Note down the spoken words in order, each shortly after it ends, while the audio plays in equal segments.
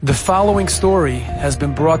The following story has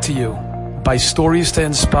been brought to you by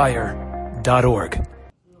StoriesToInspire.org.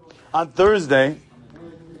 On Thursday,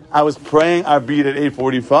 I was praying our beat at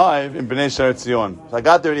 8:45 in Bnei Sha'ar Tzion. So I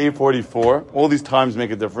got there at 8:44. All these times make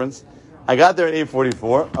a difference. I got there at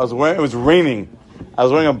 8:44. It was raining. I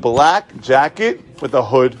was wearing a black jacket with a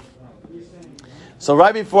hood. So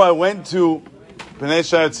right before I went to Bnei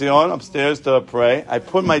Sha'ar Tzion upstairs to pray, I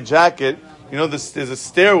put my jacket. There's a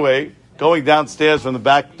stairway going downstairs from the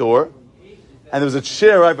back door, and there was a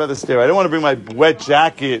chair right by the stair. I didn't want to bring my wet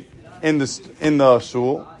jacket in the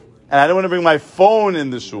shul, and I didn't want to bring my phone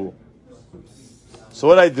in the shul. So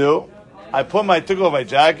what I do, I took off my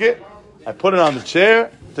jacket, I put it on the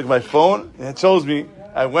chair, took my phone, and it shows me.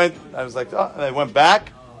 I went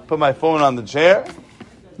back, put my phone on the chair.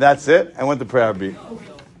 That's it. I went to pray Arbi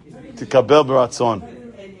to Kabel Baratzon.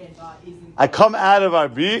 I come out of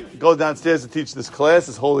Arbi, go downstairs to teach this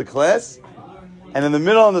holy class, and in the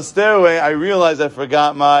middle of the stairway, I realized I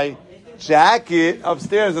forgot my jacket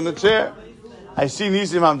upstairs in the chair. I see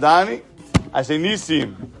Nisim Hamdani. I say,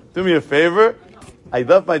 Nisim, do me a favor. I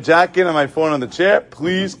left my jacket and my phone on the chair.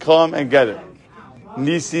 Please come and get it.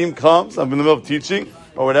 Nisim comes. I'm in the middle of teaching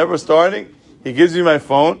or whatever, starting. He gives me my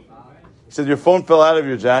phone. He said, your phone fell out of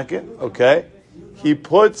your jacket. Okay. He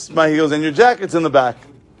goes, and your jacket's in the back.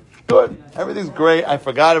 Good. Everything's great. I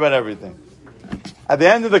forgot about everything. At the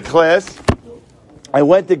end of the class, I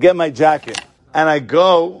went to get my jacket. And I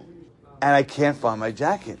go, and I can't find my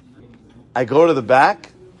jacket. I go to the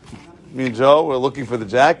back. Me and Joe, we're looking for the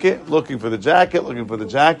jacket.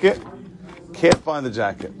 Can't find the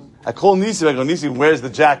jacket. I call Nisim. I go, Nisim, where's the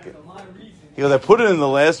jacket? He goes, I put it in the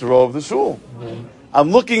last row of the shul.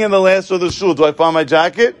 I'm looking in the last row of the shul. Do I find my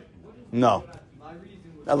jacket? No.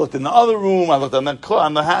 I looked in the other room. I looked on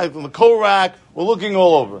the co-rack. We're looking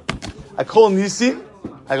all over. I call Nisim.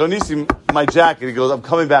 I go, Nisim, my jacket. He goes, I'm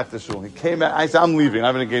coming back to shul. He came back. I said, I'm leaving. I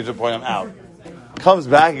have an engagement party. I'm out. Comes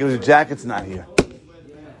back. He goes, your jacket's not here.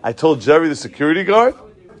 I told Jerry, the security guard,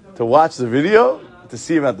 to watch the video to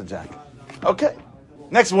see about the jacket. Okay.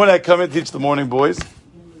 Next morning, I come in, teach the morning boys.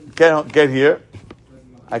 Get here.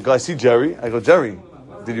 I see Jerry. I go, Jerry,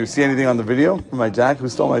 did you see anything on the video for my jacket?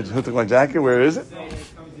 Who took my jacket? Where is it?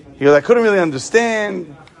 He goes, I couldn't really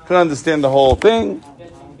understand the whole thing.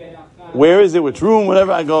 Where is it? Which room?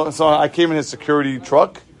 Whatever. I go, so I came in his security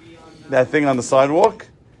truck, that thing on the sidewalk,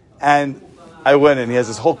 and I went in. He has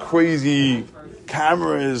this whole crazy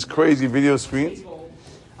cameras, crazy video screens.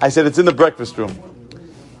 I said, it's in the breakfast room.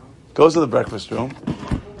 Goes to the breakfast room.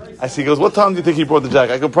 He goes, what time do you think he brought the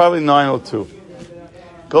jacket? I go, probably 9:02.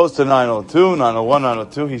 Goes to 9:02, 9:01,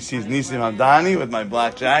 9:02. He sees Nisim Hamdani with my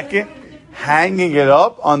black jacket, hanging it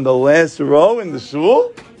up on the last row in the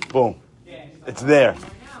shul. Boom. It's there.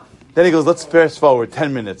 Then he goes, let's fast forward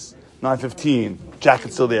 10 minutes. 9:15,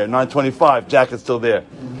 jacket's still there. 9:25, jacket's still there.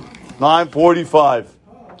 9:45,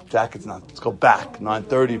 jacket's not. Let's go back.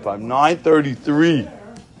 9:35, 9:33.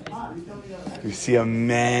 You see a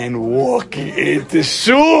man walking into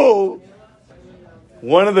shul.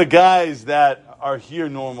 One of the guys that are here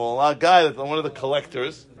normal, one of the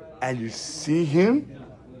collectors, and you see him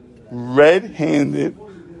red-handed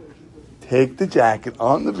take the jacket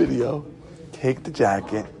on the video, take the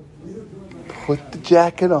jacket, put the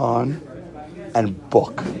jacket on, and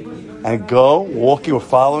book. And go, walking, we're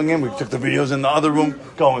following him. We took the videos in the other room,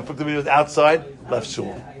 we put the videos outside, left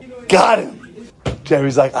shul. Got him!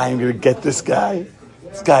 Jerry's like, I am going to get this guy.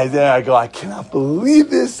 This guy's there. I go, I cannot believe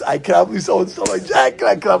this. I cannot believe someone stole my jacket.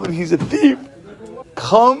 I cannot believe he's a thief.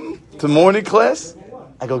 Come to morning class.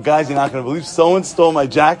 I go, guys, you're not going to believe someone stole my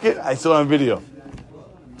jacket. I saw it on video.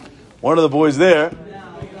 One of the boys there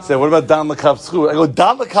said, what about Dan Lekap's school? I go,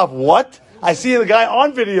 Dan Lekap what? I see the guy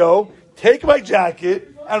on video take my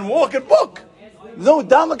jacket and walk and book. No,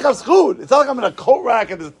 Dan Lekap's food. It's not like I'm in a coat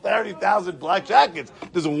rack and there's 30,000 black jackets.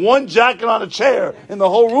 There's one jacket on a chair in the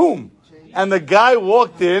whole room. And the guy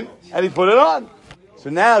walked in and he put it on. So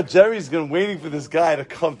now Jerry's waiting for this guy to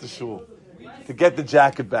come to shul to get the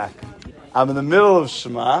jacket back. I'm in the middle of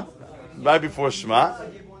Shema, right before Shema,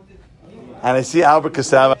 and I see Albert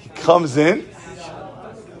Kasaba. He comes in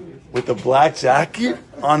with the black jacket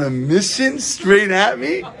on a mission straight at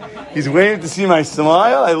me. He's waiting to see my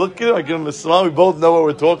smile. I look at him, I give him a smile. We both know what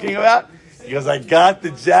we're talking about. He goes, I got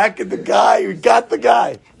the jacket, we got the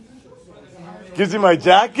guy. Gives me my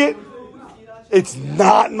jacket. It's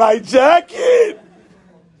not my jacket.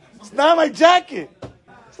 It's not my jacket.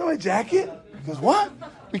 It's not my jacket. He goes, what?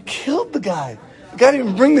 We killed the guy. The guy didn't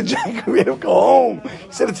even bring the jacket. We had him go home.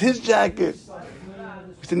 He said it's his jacket.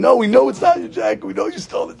 We said, no, we know it's not your jacket. We know you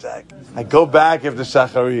stole the jacket. I go back after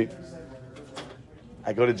Shacharit.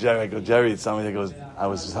 I go to Jerry. I go, Jerry, it's somebody that goes, I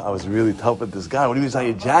was really tough with this guy. What do you mean it's not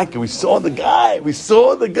your jacket? We saw the guy. We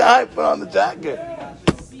saw the guy put on the jacket.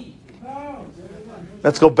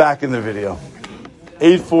 Let's go back in the video.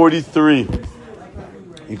 8:43.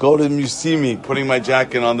 You go to him, you see me putting my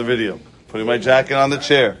jacket on the video, putting my jacket on the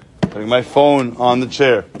chair, putting my phone on the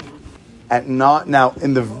chair. Now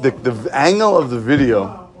in the angle of the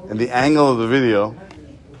video,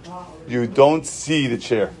 you don't see the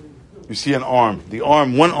chair. You see an arm.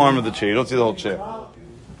 One arm of the chair. You don't see the whole chair.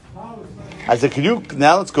 I said,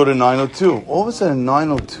 now let's go to 9:02. All of a sudden,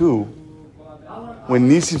 9:02, when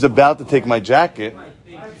Nisim's about to take my jacket,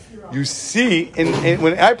 you see,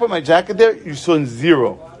 when I put my jacket there, you saw in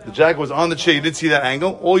zero. The jacket was on the chair. You didn't see that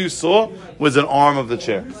angle. All you saw was an arm of the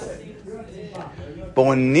chair. But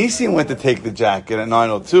when Nisim went to take the jacket at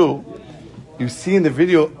 9:02, you see in the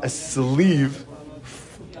video a sleeve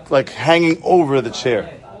like hanging over the chair.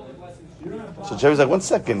 So Jerry's like, 1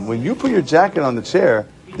 second. When you put your jacket on the chair,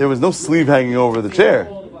 there was no sleeve hanging over the chair.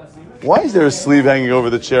 Why is there a sleeve hanging over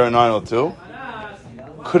the chair at 9:02?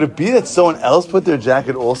 Could it be that someone else put their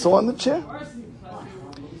jacket also on the chair?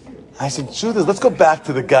 I said, truth is, let's go back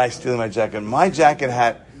to the guy stealing my jacket.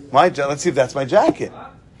 Let's see if that's my jacket.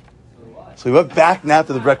 So we went back now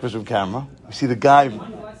to the breakfast room camera. We see the guy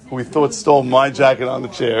who we thought stole my jacket on the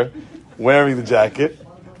chair, wearing the jacket.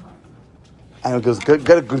 And it goes,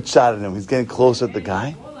 got a good shot at him. He's getting closer to the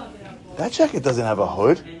guy. That jacket doesn't have a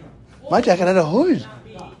hood. My jacket had a hood.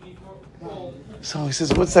 So he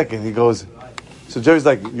says, 1 second. He goes, so Jerry's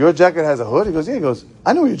like, your jacket has a hood? He goes, yeah. He goes,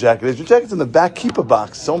 I know where your jacket is. Your jacket's in the back keeper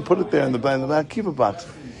box. Someone put it there in the back keeper box.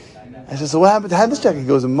 I said, so what happened to have this jacket? He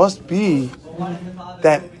goes, it must be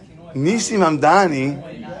that Nisim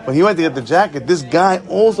Hamdani, when he went to get the jacket, this guy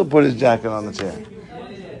also put his jacket on the chair.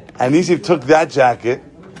 And Nisim took that jacket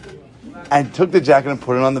and took the jacket and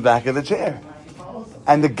put it on the back of the chair.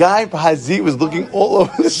 And the guy, Hazit, was looking all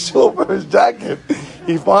over the shul for his jacket.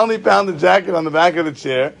 He finally found the jacket on the back of the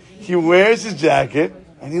chair. He wears his jacket,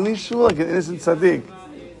 and he leaves shul like an innocent tzaddik.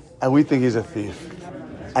 And we think he's a thief.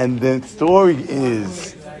 And the story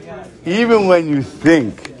is, even when you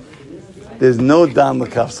think there's no dam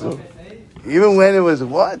l'kafschu, even when it was,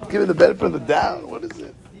 what? Give it the benefit of the doubt. What is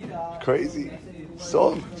it? Crazy.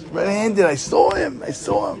 Saw him. Red-handed. I saw him. The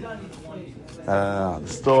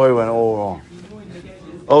story went all wrong.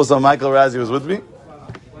 Oh, so Michael Razi was with me?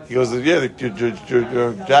 He goes, yeah,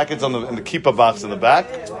 your jacket's in the keeper box in the back.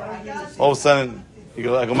 All of a sudden, I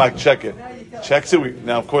go, Mike, check it. Checks it.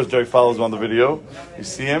 Now, of course, Jerry follows me on the video. You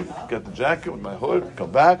see him, get the jacket with my hood, go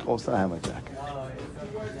back. All of a sudden, I have my jacket.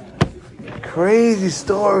 Crazy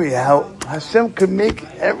story, how Hashem could make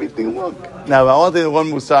everything look. Now, I want to tell you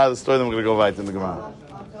one musar of the story, then we're going to go right in the Gemara.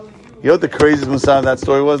 You know what the craziest musar of that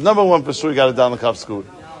story was? Number one, for sure, you got it down the kaf scoot.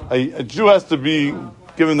 A Jew has to be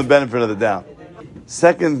given the benefit of the doubt.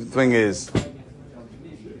 Second thing is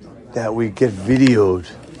that we get videoed.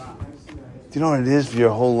 Do you know what it is for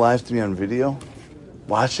your whole life to be on video?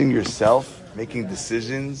 Watching yourself, making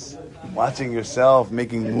decisions, watching yourself,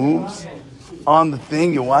 making moves. On the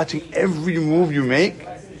thing, you're watching every move you make.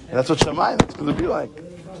 And that's what Shamayim is going to be like.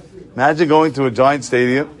 Imagine going to a giant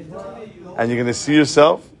stadium and you're going to see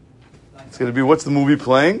yourself. It's going to be, what's the movie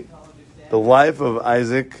playing? The Life of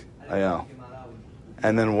Isaac Ayal.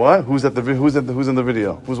 And then what? Who's in the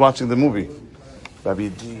video? Who's watching the movie? Rabbi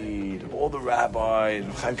Yedid, all the rabbis,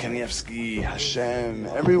 Chaim Kanievsky, Hashem,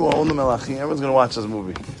 everyone, all the Melachim, everyone's going to watch this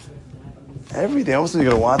movie. Every day, all of a sudden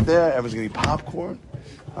you're going to walk there, everyone's going to eat popcorn.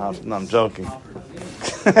 No, I'm joking.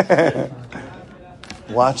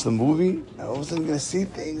 Watch the movie, and all of a sudden you're going to see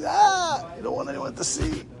things, you don't want anyone to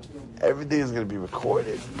see. Everything is going to be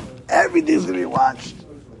recorded. Everything is going to be watched.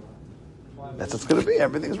 That's what it's going to be.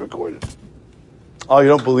 Everything is recorded. Oh, you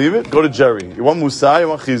don't believe it? Go to Jerry. You want Musa? You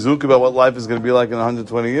want Chizuk about what life is going to be like in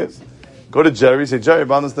 120 years? Go to Jerry. Say, Jerry,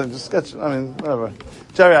 about this thing, just sketch. Whatever.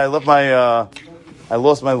 Jerry, I lost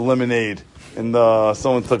my lemonade, and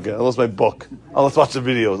someone took it. I lost my book. Oh, let's watch the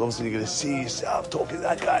videos. All of a sudden, you're going to see yourself talking to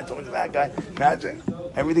that guy, talking to that guy. Imagine.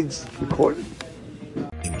 Everything's recorded.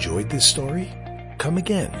 Enjoyed this story? Come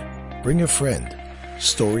again. Bring a friend.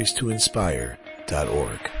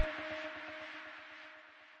 StoriesToInspire.org